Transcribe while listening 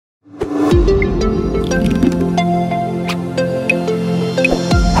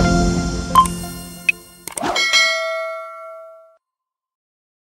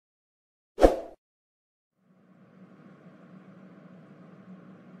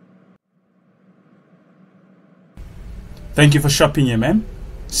Thank you for shopping here, ma'am.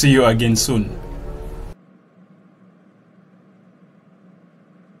 See you again soon.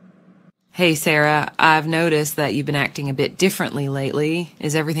 Hey, Sarah, I've noticed that you've been acting a bit differently lately.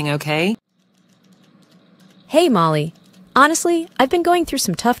 Is everything okay? Hey, Molly. Honestly, I've been going through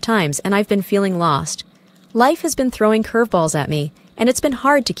some tough times and I've been feeling lost. Life has been throwing curveballs at me, and it's been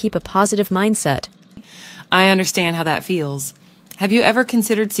hard to keep a positive mindset. I understand how that feels. Have you ever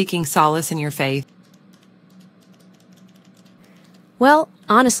considered seeking solace in your faith? Well,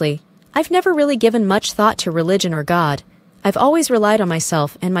 honestly, I've never really given much thought to religion or God. I've always relied on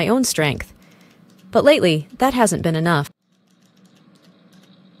myself and my own strength. But lately, that hasn't been enough.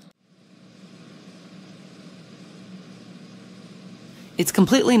 It's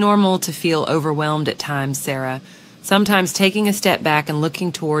completely normal to feel overwhelmed at times, Sarah. Sometimes taking a step back and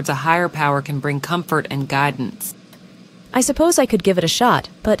looking towards a higher power can bring comfort and guidance. I suppose I could give it a shot,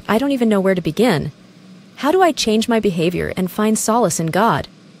 but I don't even know where to begin. How do I change my behavior and find solace in God?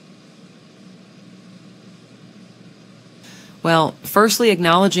 Well, firstly,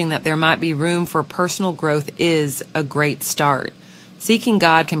 acknowledging that there might be room for personal growth is a great start. Seeking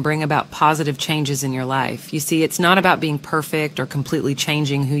God can bring about positive changes in your life. You see, it's not about being perfect or completely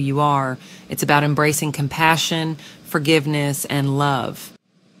changing who you are. It's about embracing compassion, forgiveness, and love.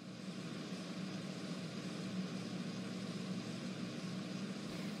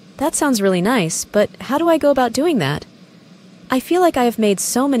 That sounds really nice, but how do I go about doing that? I feel like I have made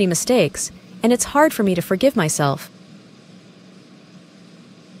so many mistakes, and it's hard for me to forgive myself.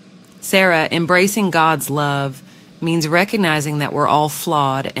 Sarah, embracing God's love means recognizing that we're all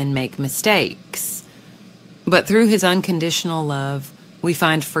flawed and make mistakes. But through His unconditional love, we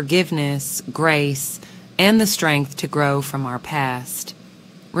find forgiveness, grace, and the strength to grow from our past.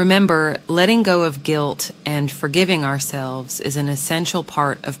 Remember, letting go of guilt and forgiving ourselves is an essential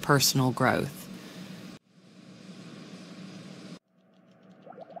part of personal growth.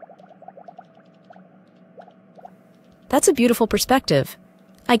 That's a beautiful perspective.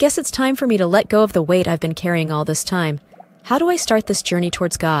 I guess it's time for me to let go of the weight I've been carrying all this time. How do I start this journey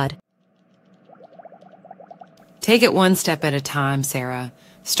towards God? Take it one step at a time, Sarah.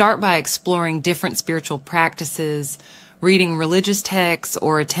 Start by exploring different spiritual practices, reading religious texts,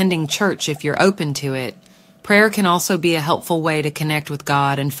 or attending church if you're open to it. Prayer can also be a helpful way to connect with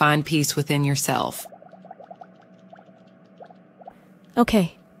God and find peace within yourself.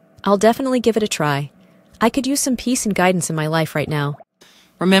 Okay, I'll definitely give it a try. I could use some peace and guidance in my life right now.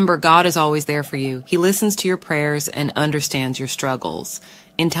 Remember, God is always there for you. He listens to your prayers and understands your struggles.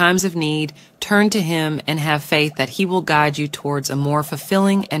 In times of need, turn to Him and have faith that He will guide you towards a more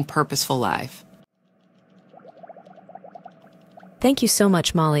fulfilling and purposeful life. Thank you so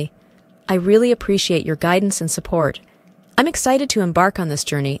much, Molly. I really appreciate your guidance and support. I'm excited to embark on this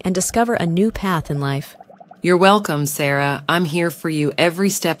journey and discover a new path in life. You're welcome, Sarah. I'm here for you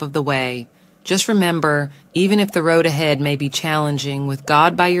every step of the way. Just remember, even if the road ahead may be challenging, with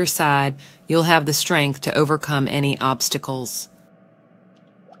God by your side, you'll have the strength to overcome any obstacles.